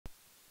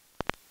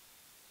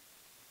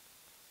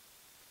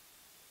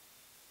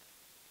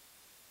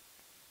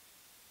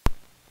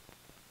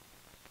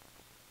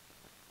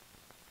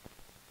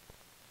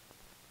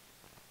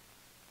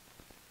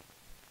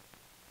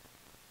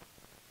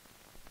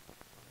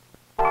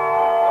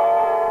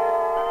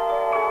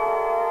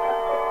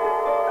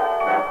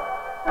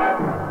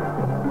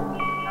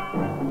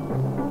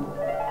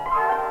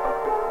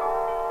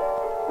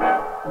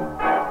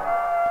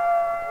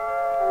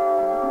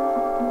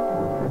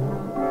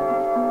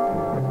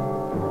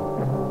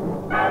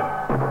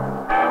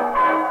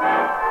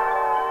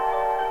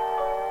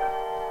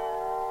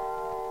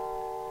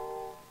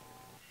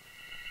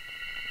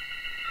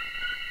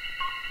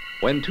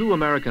When 2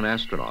 American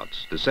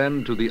astronauts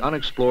descend to the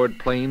unexplored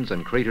plains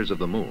and craters of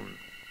the moon,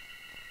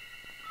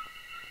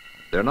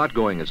 they're not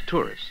going as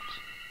tourists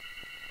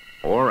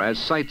or as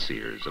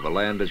sightseers of a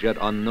land as yet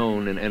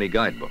unknown in any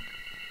guidebook.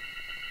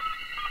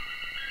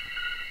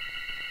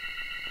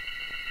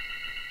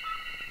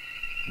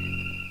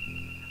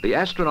 The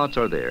astronauts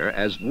are there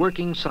as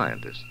working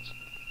scientists.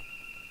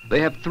 They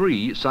have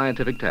 3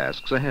 scientific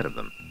tasks ahead of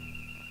them: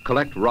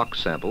 collect rock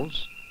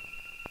samples,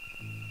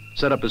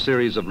 set up a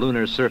series of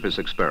lunar surface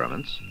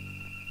experiments,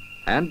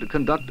 and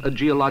conduct a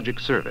geologic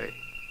survey.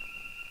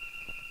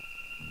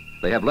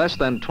 They have less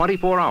than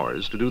 24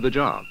 hours to do the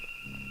job.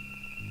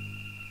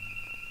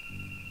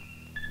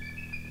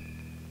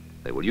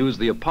 They will use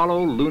the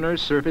Apollo Lunar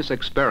Surface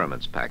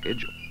Experiments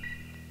Package,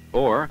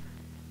 or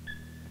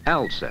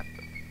Alsep.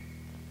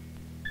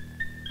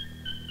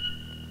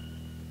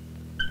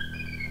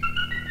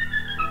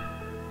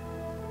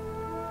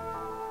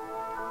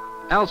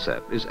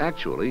 Alsep is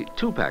actually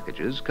 2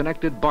 packages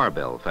connected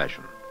barbell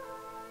fashion,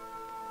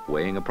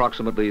 weighing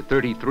approximately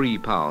 33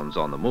 pounds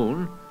on the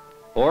moon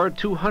or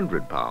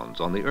 200 pounds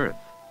on the Earth.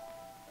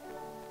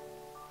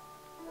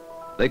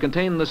 They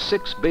contain the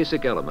 6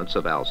 basic elements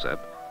of Alsep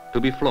to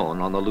be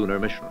flown on the lunar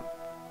mission.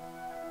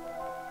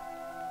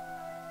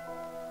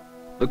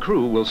 The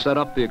crew will set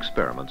up the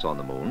experiments on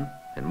the moon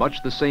in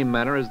much the same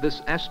manner as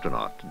this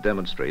astronaut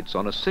demonstrates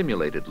on a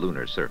simulated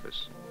lunar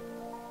surface.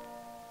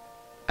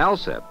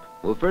 Alsep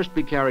will first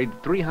be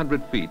carried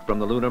 300 feet from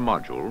the lunar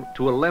module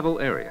to a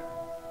level area.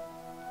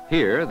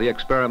 Here, the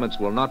experiments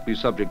will not be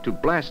subject to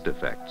blast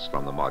effects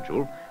from the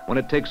module when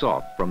it takes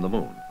off from the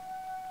moon.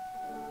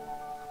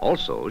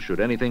 Also, should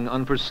anything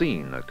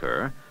unforeseen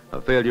occur, a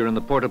failure in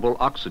the portable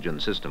oxygen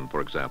system, for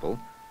example,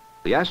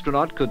 the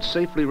astronaut could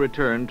safely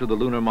return to the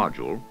lunar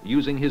module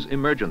using his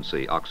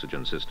emergency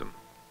oxygen system.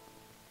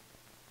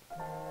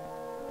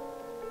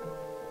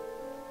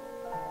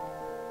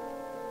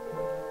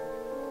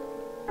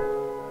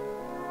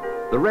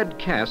 The red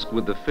cask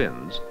with the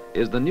fins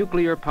is the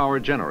nuclear power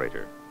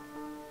generator.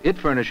 It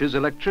furnishes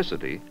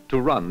electricity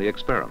to run the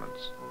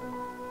experiments.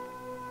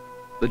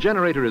 The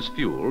generator is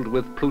fueled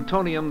with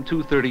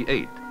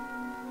Plutonium-238.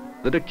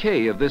 The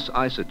decay of this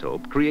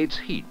isotope creates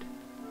heat,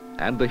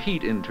 and the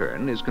heat in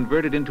turn is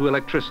converted into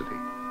electricity.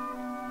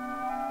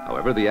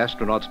 However, the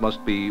astronauts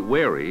must be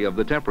wary of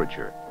the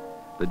temperature.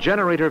 The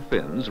generator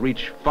fins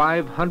reach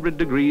 500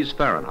 degrees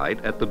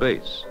Fahrenheit at the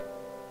base.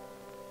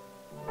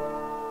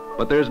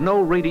 But there's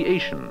no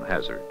radiation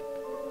hazard.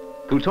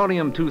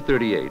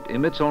 Plutonium-238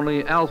 emits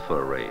only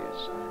alpha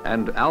rays,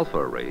 and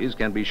alpha rays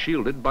can be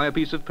shielded by a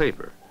piece of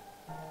paper.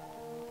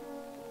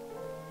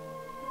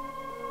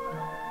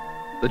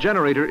 The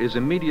generator is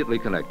immediately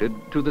connected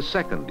to the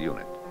second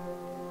unit.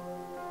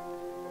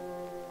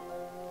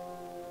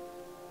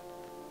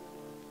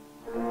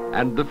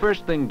 And the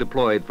first thing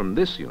deployed from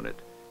this unit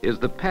is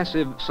the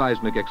passive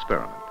seismic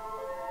experiment.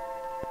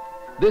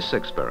 This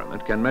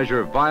experiment can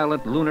measure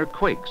violent lunar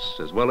quakes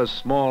as well as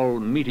small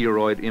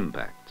meteoroid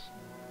impacts.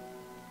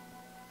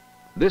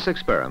 This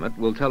experiment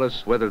will tell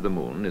us whether the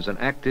moon is an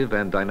active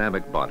and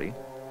dynamic body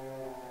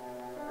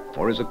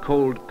or is a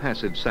cold,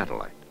 passive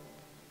satellite.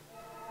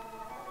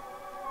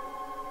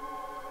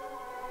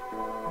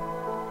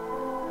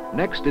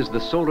 Next is the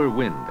solar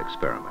wind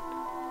experiment.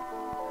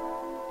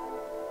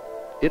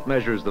 It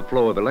measures the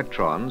flow of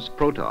electrons,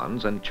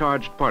 protons, and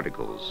charged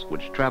particles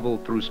which travel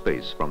through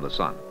space from the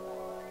sun.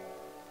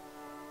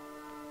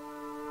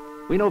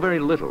 We know very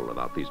little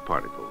about these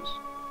particles.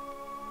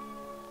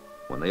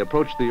 When they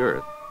approach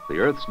the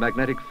Earth's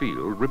magnetic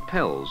field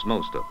repels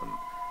most of them,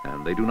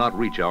 and they do not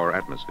reach our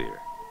atmosphere.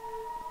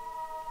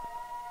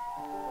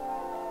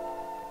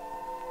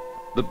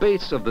 The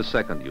base of the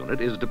second unit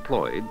is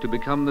deployed to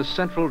become the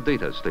central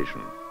data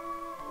station.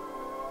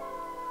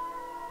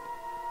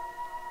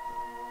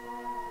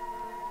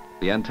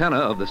 The antenna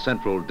of the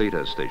central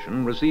data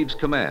station receives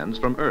commands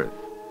from Earth.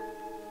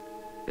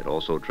 It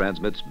also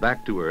transmits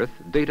back to Earth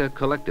data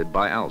collected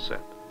by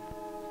Alsep.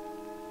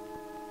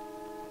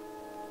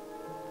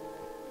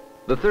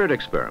 The third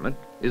experiment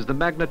is the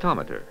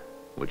magnetometer,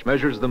 which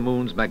measures the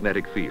moon's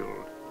magnetic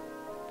field.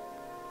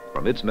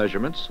 From its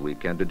measurements, we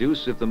can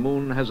deduce if the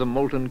moon has a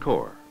molten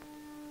core,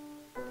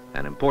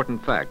 an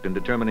important fact in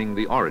determining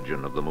the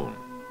origin of the moon.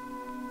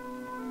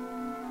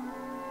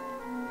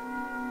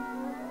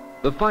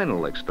 The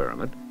final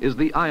experiment is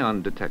the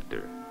ion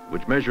detector,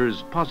 which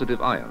measures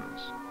positive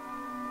ions.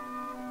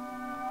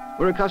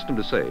 We're accustomed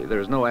to say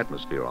there is no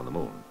atmosphere on the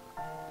moon.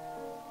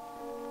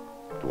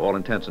 To all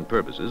intents and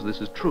purposes,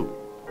 this is true,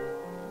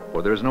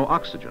 for there is no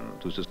oxygen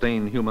to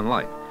sustain human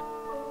life.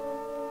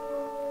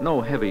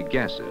 No heavy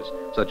gases,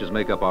 such as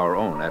make up our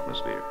own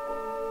atmosphere.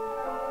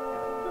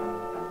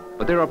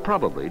 But there are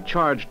probably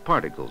charged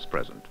particles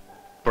present,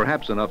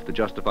 perhaps enough to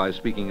justify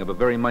speaking of a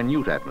very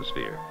minute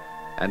atmosphere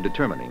and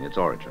determining its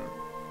origin.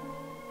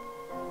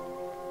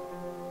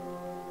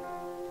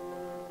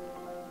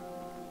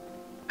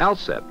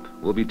 Alsep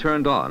will be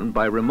turned on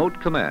by remote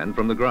command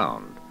from the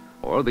ground,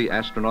 or the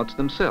astronauts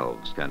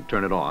themselves can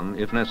turn it on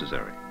if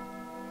necessary.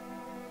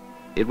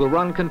 It will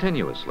run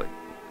continuously,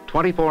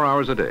 24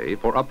 hours a day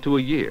for up to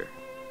a year.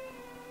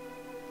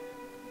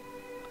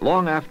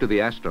 Long after the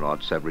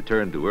astronauts have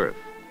returned to Earth,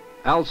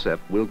 Alsep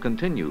will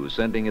continue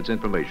sending its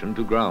information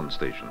to ground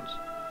stations.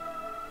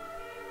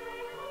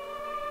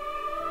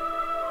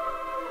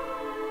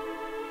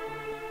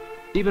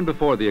 Even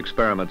before the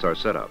experiments are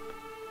set up,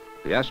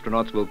 the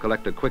astronauts will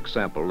collect a quick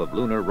sample of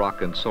lunar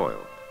rock and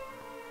soil.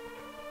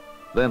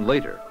 Then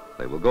later,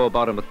 they will go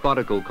about a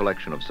methodical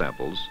collection of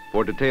samples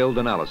for detailed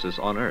analysis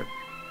on Earth.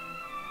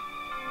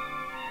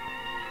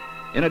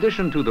 In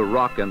addition to the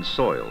rock and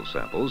soil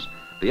samples,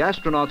 the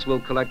astronauts will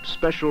collect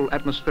special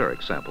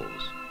atmospheric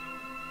samples.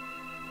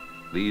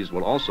 These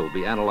will also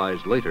be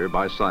analyzed later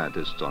by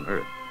scientists on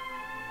Earth.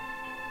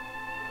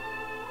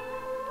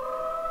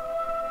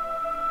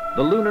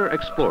 The lunar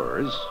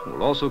explorers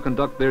will also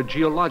conduct their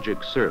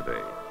geologic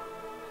survey,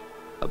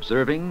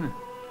 observing,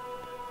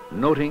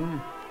 noting,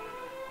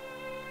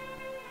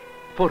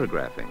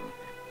 photographing,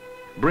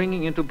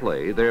 bringing into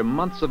play their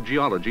months of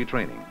geology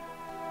training.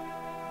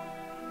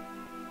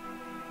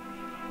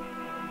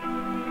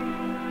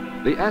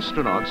 The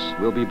astronauts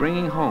will be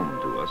bringing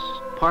home to us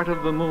part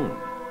of the moon,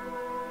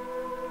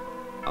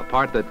 a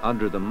part that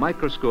under the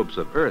microscopes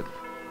of Earth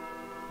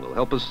will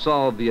help us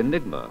solve the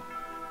enigma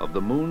of the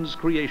moon's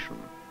creation.